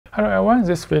Hello everyone,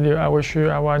 this video I will show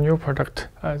you our new product.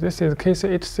 This is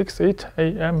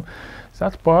KC868-AM.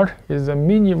 That board is a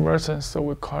mini version, so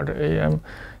we call it AM.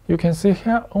 You can see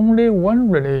here only one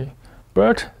relay,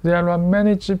 but there are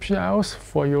many GPIOs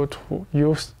for you to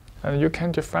use. And you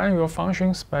can define your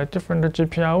functions by different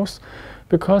GPIOs.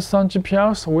 Because some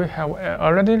GPIOs we have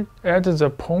already added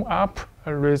the pull up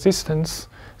resistance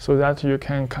so that you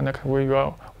can connect with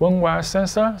your one-wire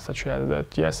sensor, such as the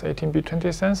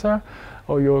DS18B20 sensor,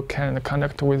 or you can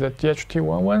connect with the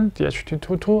DHT11,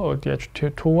 DHT22, or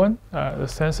DHT21 the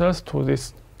sensors to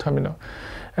this terminal.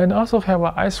 And also have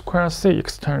an I2C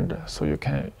extender, so you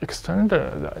can extend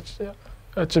the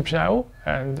GPIO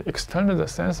and extend the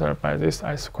sensor by this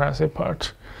I2C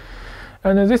part.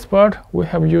 And in this board, we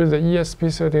have used the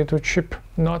ESP32 chip,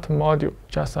 not module,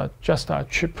 just a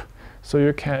chip, so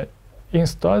you can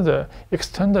install the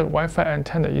extended Wi-Fi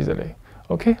antenna easily.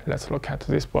 Okay, let's look at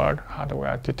this board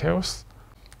hardware details.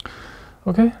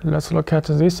 Okay, let's look at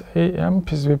this AM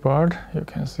PCB board. You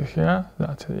can see here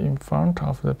that in front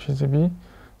of the PCB,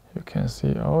 you can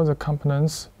see all the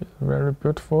components. It's very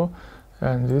beautiful.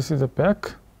 And this is the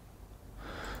back.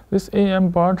 This AM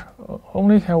board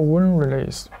only have one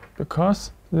relays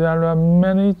because there are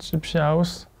many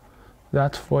GPIOs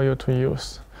that for you to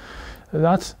use.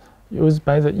 That's used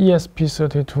by the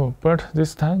ESP32, but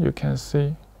this time you can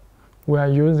see we are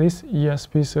using this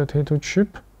ESP32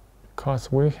 chip because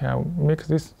we have made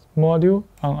this module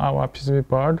on our PCB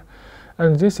board.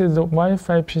 And this is the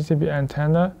Wi-Fi PCB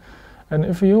antenna. And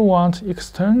if you want to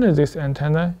extend this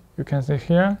antenna, you can see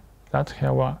here that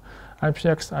have a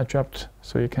IPX adapter,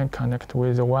 so you can connect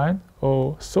with the WAN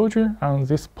or solder on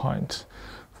this point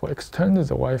for extend the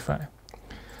Wi-Fi.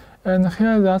 And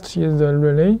here that is the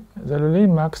relay. The relay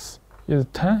max is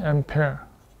 10 ampere.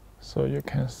 So you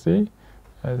can see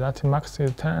that max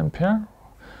is 10 ampere.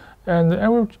 And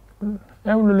every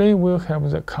relay will have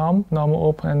the COM, normal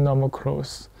open and normal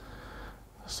close,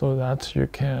 so that you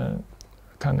can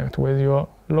connect with your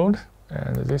load.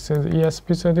 And this is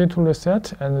ESP32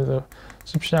 reset and the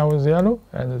GPIO 0,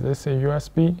 and this is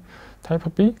USB type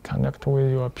B, connect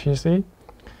with your PC.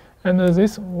 And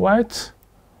this white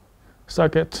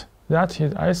socket, that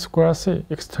is I2C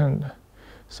extend.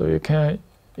 So you can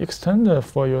extend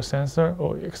for your sensor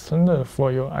or extend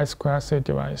for your I2C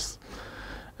device.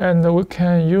 And we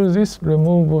can use this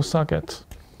removable socket.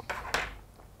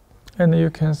 And you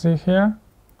can see here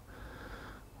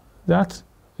that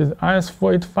is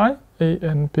IS485 A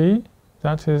and B.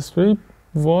 That is 3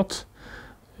 volt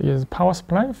is power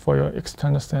supply for your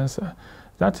external sensor.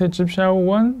 That is GPIO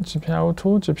 1, GPIO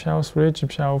 2, GPIO 3,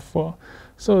 GPIO 4.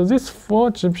 So these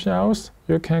 4 GPIOs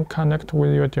you can connect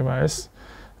with your device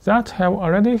that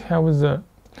already have the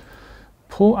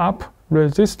pull up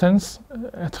resistance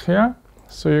at here.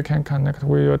 So you can connect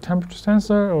with your temperature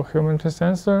sensor or humidity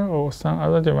sensor or some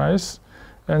other device.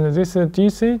 And this is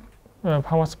DC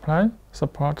power supply,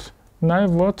 support 9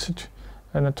 voltage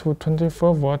and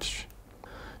 224 voltage.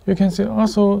 You can see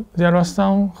also there are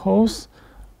some holes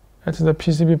at the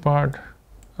PCB board.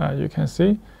 You can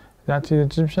see that is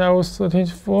GPIO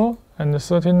 34 and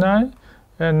 39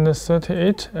 and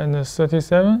 38 and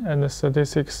 37 and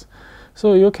 36.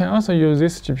 So you can also use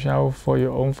this GPIO for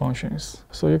your own functions.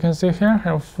 So you can see here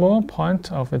have 4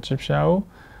 points of a GPIO,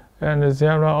 and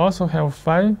there are also have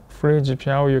 5 free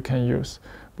GPIO you can use.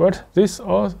 But this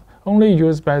are only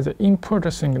used by the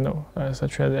input signal,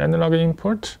 such as analog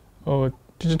input or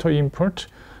digital input.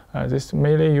 This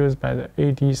mainly used by the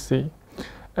ADC.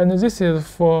 And this is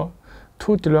for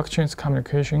 2 directions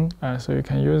communication, so you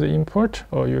can use the input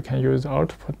or you can use the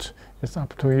output. It's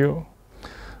up to you.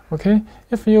 Okay,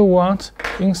 if you want,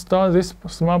 install this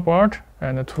small board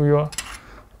and to your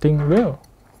DIN rail.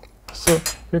 So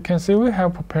you can see we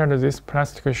have prepared this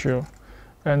plastic shoe,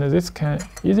 and this can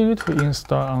easily to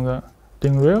install on the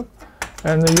DIN rail,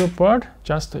 and your board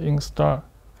just install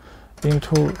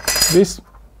into this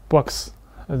box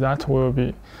that will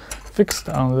be fixed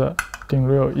on the DIN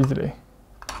rail easily.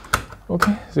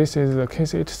 Okay, this is the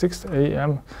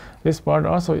KC868-AM. This board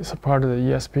also supports the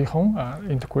ESPHome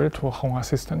integrated home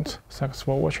assistant. Thanks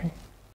for watching.